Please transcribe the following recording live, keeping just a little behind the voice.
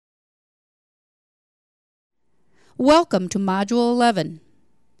Welcome to Module 11.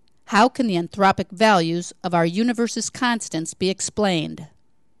 How can the anthropic values of our universe's constants be explained?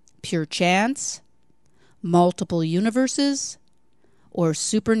 Pure chance, multiple universes, or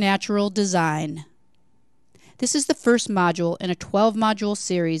supernatural design? This is the first module in a 12-module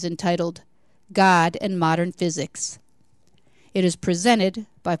series entitled God and Modern Physics. It is presented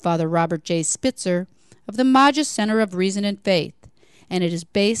by Father Robert J. Spitzer of the Magis Center of Reason and Faith, and it is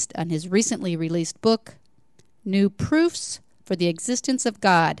based on his recently released book, New Proofs for the Existence of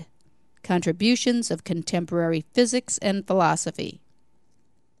God, Contributions of Contemporary Physics and Philosophy.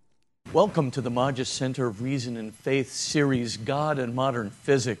 Welcome to the Magis Center of Reason and Faith series, God and Modern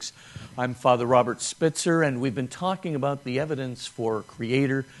Physics. I'm Father Robert Spitzer, and we've been talking about the evidence for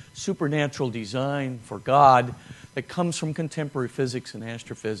creator, supernatural design, for God, that comes from contemporary physics and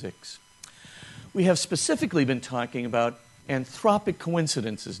astrophysics. We have specifically been talking about anthropic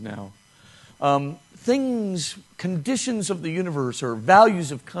coincidences now. Conditions of the universe, or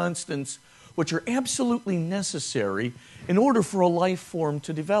values of constants, which are absolutely necessary in order for a life form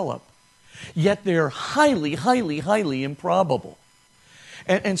to develop. Yet they're highly, highly, highly improbable.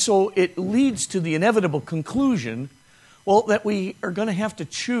 And so it leads to the inevitable conclusion, well, that we are going to have to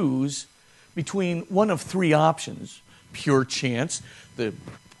choose between one of three options. Pure chance, the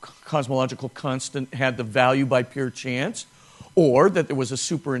cosmological constant had the value by pure chance, or that there was a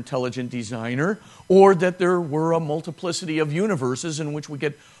super intelligent designer, or that there were a multiplicity of universes in which we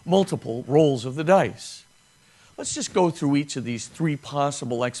get multiple rolls of the dice. Let's just go through each of these three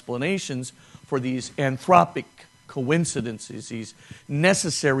possible explanations for these anthropic coincidences, these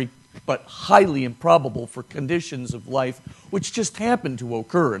necessary but highly improbable for conditions of life which just happen to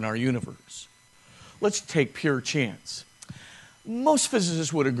occur in our universe. Let's take pure chance. Most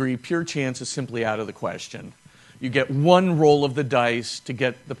physicists would agree pure chance is simply out of the question. You get one roll of the dice to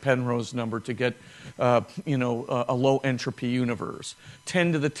get the Penrose number, to get a low entropy universe.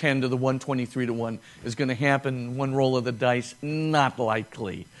 10 to the 10 to the 123 to 1 is going to happen. One roll of the dice, not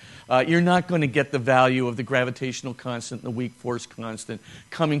likely. You're not going to get the value of the gravitational constant and the weak force constant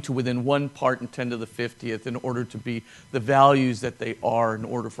coming to within 1 part in 10 to the 50th in order to be the values that they are in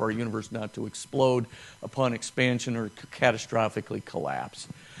order for our universe not to explode upon expansion or catastrophically collapse.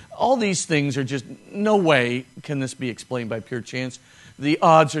 All these things are just, no way can this be explained by pure chance. The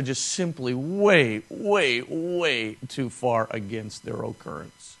odds are just simply way, way, way too far against their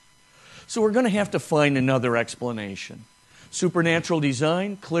occurrence. So we're going to have to find another explanation. Supernatural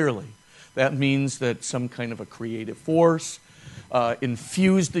design, clearly. That means that some kind of a creative force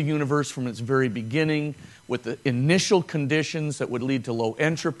infused the universe from its very beginning with the initial conditions that would lead to low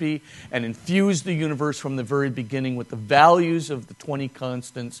entropy, and infused the universe from the very beginning with the values of the 20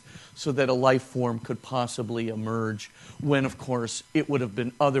 constants so that a life form could possibly emerge when, of course, it would have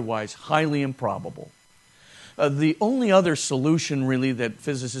been otherwise highly improbable. The only other solution, really, that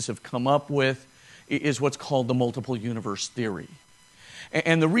physicists have come up with is what's called the multiple universe theory.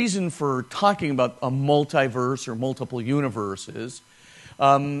 And the reason for talking about a multiverse or multiple universes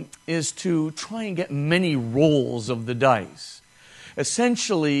is to try and get many rolls of the dice.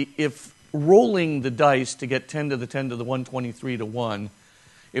 Essentially, if rolling the dice to get 10 to the 10 to the 123 to 1,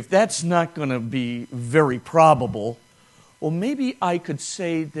 if that's not going to be very probable, well, maybe I could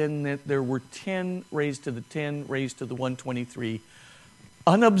say then that there were 10 raised to the 10 raised to the 123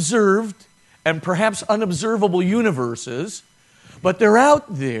 unobserved and perhaps unobservable universes, but they're out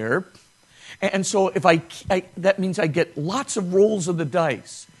there. And so if that means I get lots of rolls of the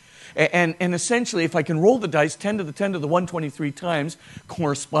dice. And essentially, if I can roll the dice 10 to the 10 to the 123 times,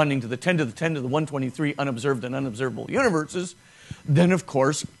 corresponding to the 10 to the 10 to the 123 unobserved and unobservable universes, then, of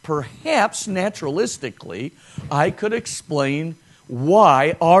course, perhaps naturalistically, I could explain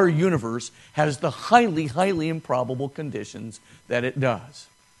why our universe has the highly, highly improbable conditions that it does.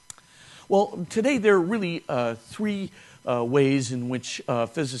 Well, today there are really three ways in which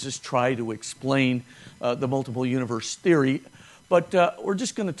physicists try to explain the multiple universe theory, but we're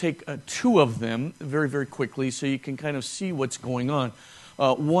just going to take two of them very, very quickly so you can kind of see what's going on.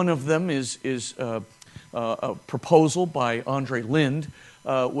 One of them is a proposal by Andre Linde,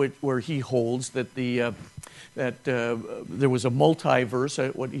 where he holds that there was a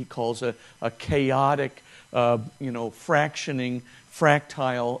multiverse, what he calls a chaotic, fractioning,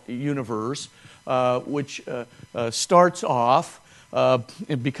 fractile universe, which starts off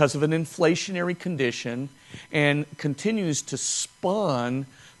because of an inflationary condition and continues to spawn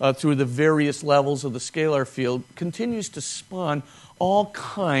through the various levels of the scalar field, continues to spawn all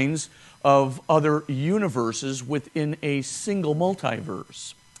kinds of other universes within a single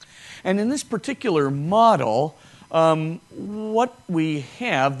multiverse. And in this particular model, What we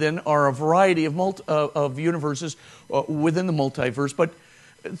have then are a variety of universes within the multiverse, but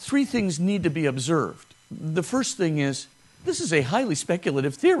three things need to be observed. The first thing is, this is a highly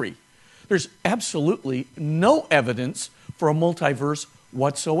speculative theory. There's absolutely no evidence for a multiverse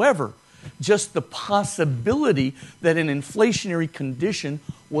whatsoever. Just the possibility that an inflationary condition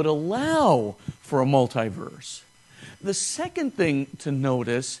would allow for a multiverse. The second thing to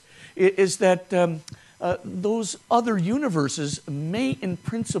notice is that those other universes may in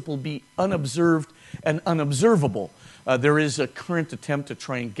principle be unobserved and unobservable. There is a current attempt to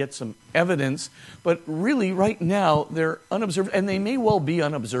try and get some evidence, but really right now they're unobserved and they may well be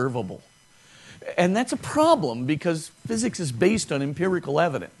unobservable. And that's a problem because physics is based on empirical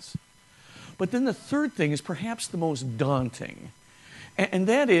evidence. But then the third thing is perhaps the most daunting, and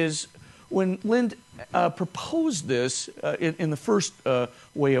that is when Lind proposed this in the first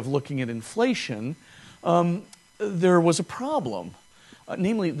way of looking at inflation, there was a problem,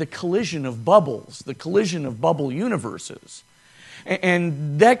 namely the collision of bubbles, the collision of bubble universes.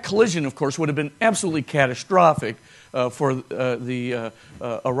 And that collision, of course, would have been absolutely catastrophic for the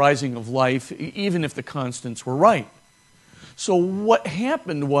arising of life, even if the constants were right. So what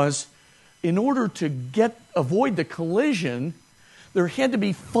happened was, in order to avoid the collision, there had to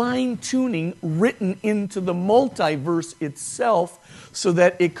be fine-tuning written into the multiverse itself so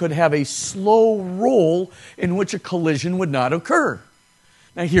that it could have a slow roll in which a collision would not occur.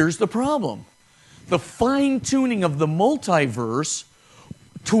 Now here's the problem. The fine-tuning of the multiverse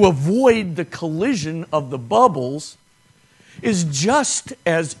to avoid the collision of the bubbles is just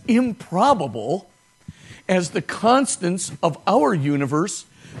as improbable as the constants of our universe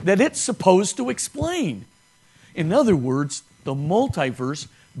that it's supposed to explain. In other words, the multiverse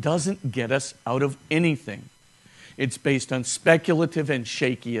doesn't get us out of anything. It's based on speculative and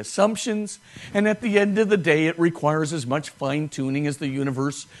shaky assumptions, and at the end of the day, it requires as much fine-tuning as the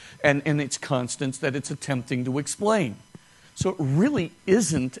universe and its constants that it's attempting to explain. So it really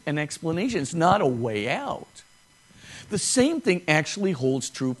isn't an explanation. It's not a way out. The same thing actually holds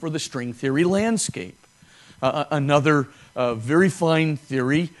true for the string theory landscape. Another very fine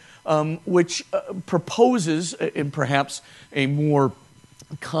theory which proposes, in perhaps a more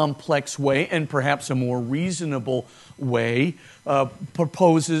complex way and perhaps a more reasonable way,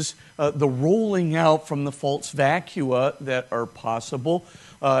 proposes the rolling out from the false vacua that are possible,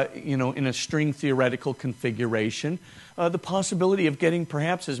 in a string theoretical configuration, the possibility of getting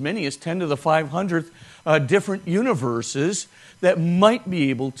perhaps as many as 10 to the 500th different universes that might be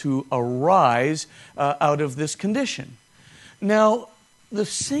able to arise out of this condition. Now, the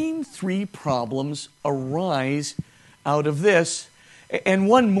same three problems arise out of this, and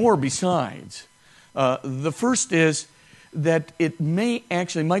one more besides. The first is that it may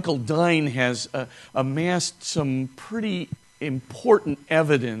actually, Michael Dine has amassed some pretty important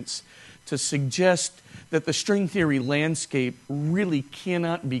evidence to suggest that the string theory landscape really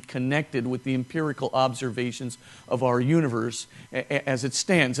cannot be connected with the empirical observations of our universe as it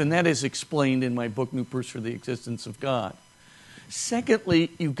stands. And that is explained in my book, New Proofs for the Existence of God.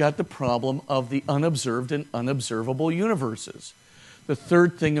 Secondly, you've got the problem of the unobserved and unobservable universes. The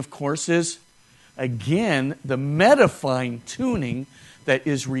third thing, of course, is, again, the meta fine-tuning that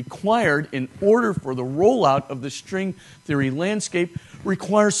is required in order for the rollout of the string theory landscape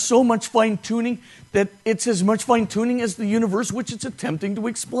requires so much fine-tuning that it's as much fine-tuning as the universe which it's attempting to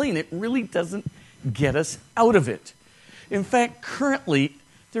explain. It really doesn't get us out of it. In fact, currently,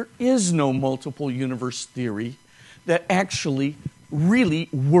 there is no multiple universe theory that actually really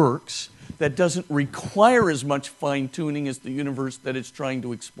works, that doesn't require as much fine-tuning as the universe that it's trying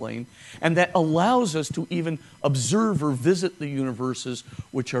to explain, and that allows us to even observe or visit the universes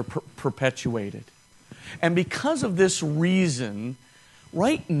which are perpetuated. And because of this reason,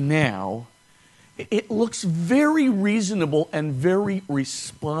 right now, it looks very reasonable and very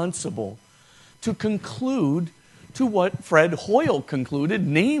responsible to conclude to what Fred Hoyle concluded,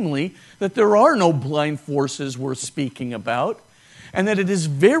 namely that there are no blind forces worth speaking about, and that it is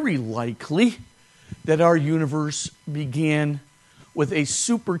very likely that our universe began with a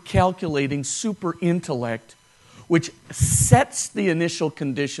super-calculating super-intellect which sets the initial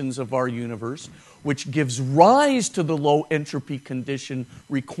conditions of our universe, which gives rise to the low entropy condition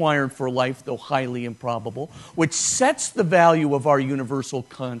required for life, though highly improbable, which sets the value of our universal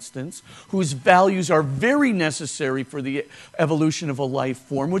constants, whose values are very necessary for the evolution of a life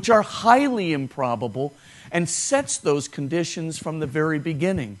form, which are highly improbable, and sets those conditions from the very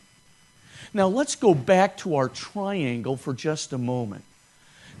beginning. Now let's go back to our triangle for just a moment.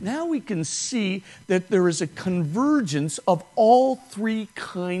 Now we can see that there is a convergence of all three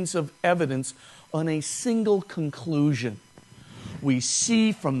kinds of evidence on a single conclusion. We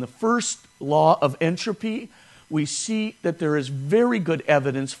see from the first law of entropy, we see that there is very good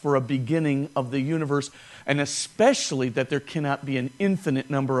evidence for a beginning of the universe, and especially that there cannot be an infinite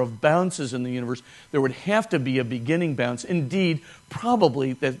number of bounces in the universe. There would have to be a beginning bounce. Indeed,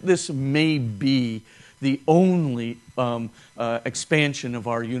 probably that this may be the only expansion of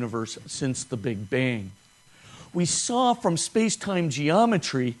our universe since the Big Bang. We saw from space-time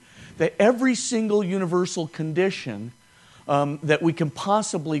geometry that every single universal condition that we can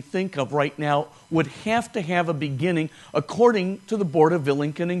possibly think of right now would have to have a beginning according to the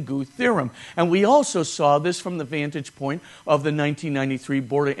Borda-Vilenkin and Guth theorem. And we also saw this from the vantage point of the 1993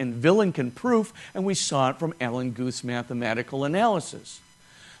 Borda and Vilenkin proof, and we saw it from Alan Guth's mathematical analysis.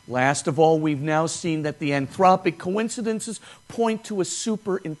 Last of all, we've now seen that the anthropic coincidences point to a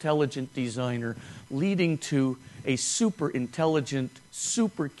super-intelligent designer, leading to a super-intelligent,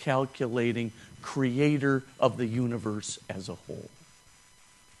 super-calculating creator of the universe as a whole.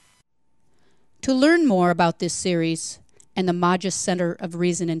 To learn more about this series and the Magis Center of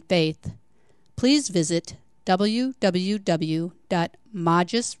Reason and Faith, please visit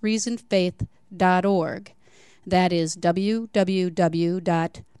www.magisreasonfaith.org. That is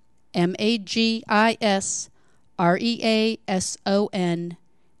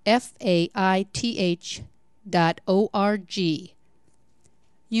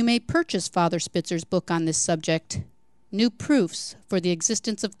You may purchase Father Spitzer's book on this subject, New Proofs for the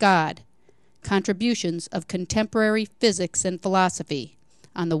Existence of God, Contributions of Contemporary Physics and Philosophy,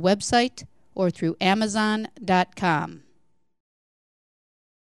 on the website or through Amazon.com.